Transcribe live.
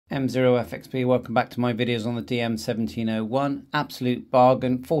M0FXB, welcome back to my videos on the DM1701. Absolute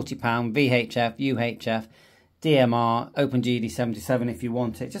bargain, £40, VHF, UHF, DMR, OpenGD77 if you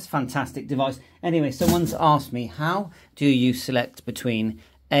want it. Just fantastic device. Anyway, someone's asked me, how do you select between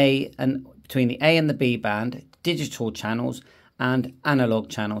the A and the B band, digital channels and analog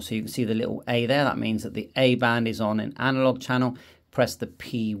channels? So you can see the little A there. That means that the A band is on an analog channel. Press the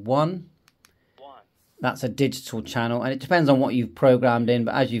P1. That's a digital channel, and it depends on what you've programmed in,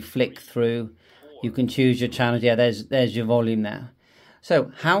 but as you flick through, you can choose your channels. Yeah, there's your volume there.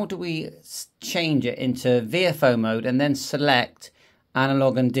 So how do we change it into VFO mode and then select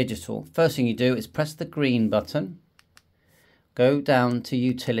analog and digital? First thing you do is press the green button, go down to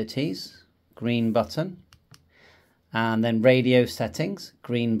utilities, green button, and then radio settings,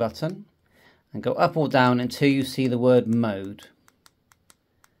 green button, and go up or down until you see the word mode.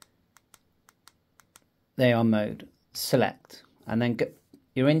 They are mode, select, and then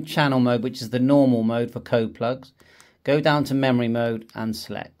you're in channel mode, which is the normal mode for code plugs. Go down to memory mode and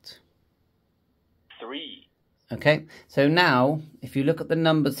select 3. Okay, so now if you look at the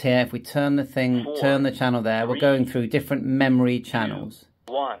numbers here, if we turn the thing, 4, turn the channel there, 3, we're going through different memory channels.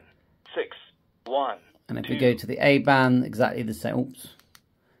 2, 1, 6, 1. And if we go to the A band, exactly the same. Oops.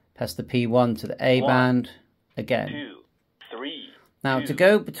 Press the P1 to the A band again. 2, 3. Now 2, to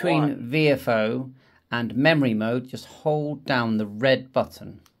go between 1. VFO and memory mode, just hold down the red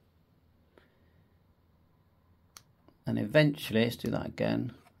button. And eventually, let's do that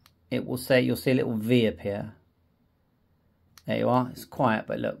again. It will say, you'll see a little V appear. There you are, it's quiet,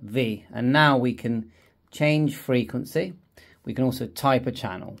 but look, V. And now we can change frequency. We can also type a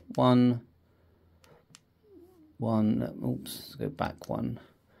channel. Oops, let's go back one.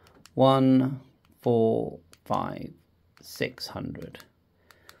 1, 4, 5, 600.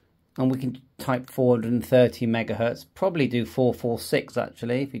 And we can type 430 megahertz, probably do 446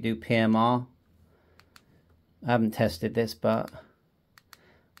 actually, if you do PMR. I haven't tested this, but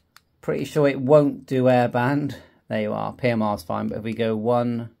pretty sure it won't do airband. There you are, PMR is fine, but if we go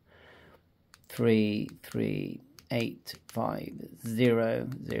 1, 3, 3, 8, 5, 0,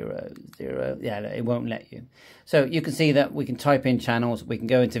 0, 0, yeah, it won't let you. So you can see that we can type in channels, we can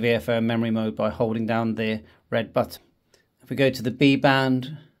go into VFO memory mode by holding down the red button. If we go to the B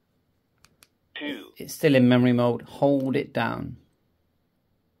band, it's still in memory mode, hold it down.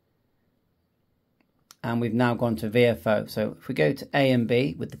 And we've now gone to VFO. So if we go to A and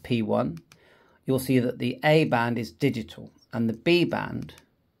B with the P1, you'll see that the A band is digital and the B band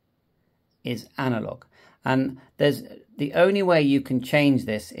is analog. And there's the only way you can change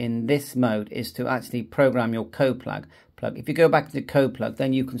this in this mode is to actually program your code plug. If you go back to the code plug,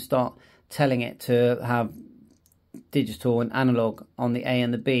 then you can start telling it to have digital and analog on the A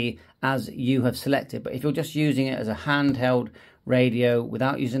and the B as you have selected. But if you're just using it as a handheld radio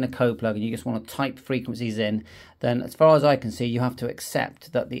without using a code plug and you just want to type frequencies in, then as far as I can see, you have to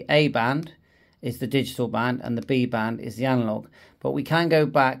accept that the A band is the digital band and the B band is the analog. But we can go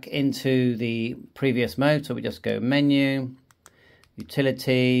back into the previous mode, so we just go menu,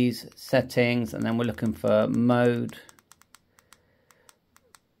 utilities, settings, and then we're looking for mode.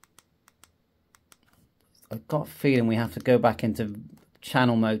 I've got a feeling we have to go back into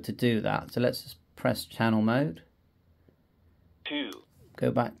channel mode to do that. So let's just press channel mode. 2.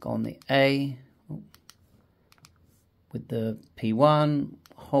 Go back on the A with the P1.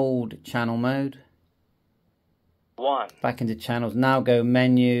 Hold channel mode. 1. Back into channels. Now go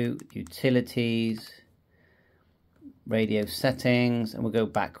menu, utilities, radio settings, and we'll go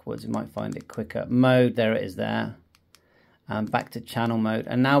backwards. You might find it quicker. Mode, there it is there. And back to channel mode.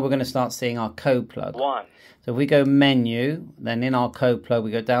 And now we're going to start seeing our code plug. 1. So if we go menu, then in our code plug, we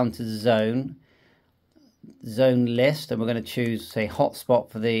go down to zone list, and we're going to choose, say,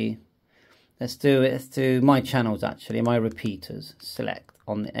 hotspot for the, let's do my channels actually, my repeaters. Select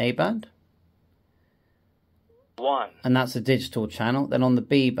on the A band. 1. And that's a digital channel. Then on the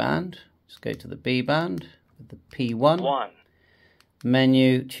B band, just go to the B band with the P1. 1.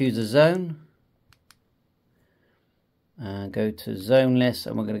 Menu, choose a zone. And go to zone list,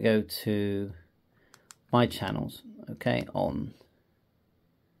 and we're going to go to my channels. Okay, on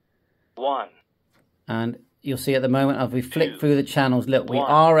 1. And you'll see at the moment, as we flick 2, through the channels, look, we 1,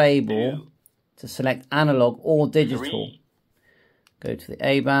 are able 2, to select analog or digital. 3. Go to the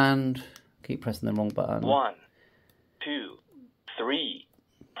A band. Keep pressing the wrong button. 1, 2, 3,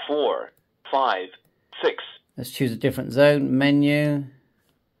 4, 5, 6. Let's choose a different zone. Menu,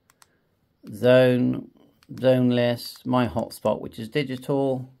 zone list, my hotspot, which is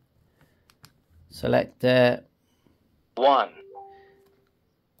digital. Select it. 1,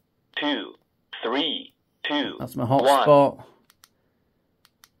 2, 3, 2. That's my hotspot.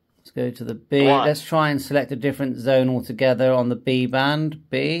 Let's go to the B. Let's try and select a different zone altogether on the B band.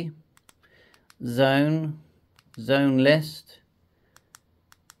 B. Zone. Zone list.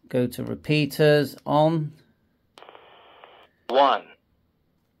 Go to repeaters. On. 1.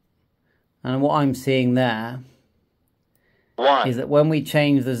 And what I'm seeing there is that when we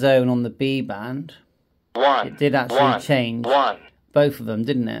change the zone on the B band, it did actually change both of them,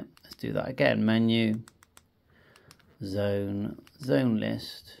 didn't it? Let's do that again. Menu. Zone. Zone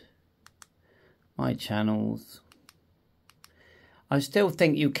list. My channels. I still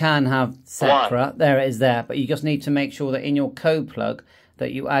think you can have separate. There it is there. But you just need to make sure that in your code plug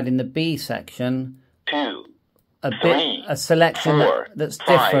that you add in the B section a selection that's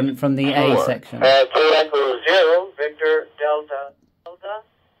different from the A section. 0, Victor, Delta.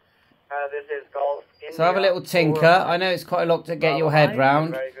 This is Golf India. So have a little tinker. I know it's quite a lot to get your head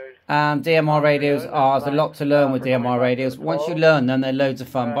round. DMR radios are, there's a lot to learn with DMR radios. Once you learn them, they're loads of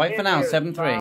fun. Bye for now, 7-3.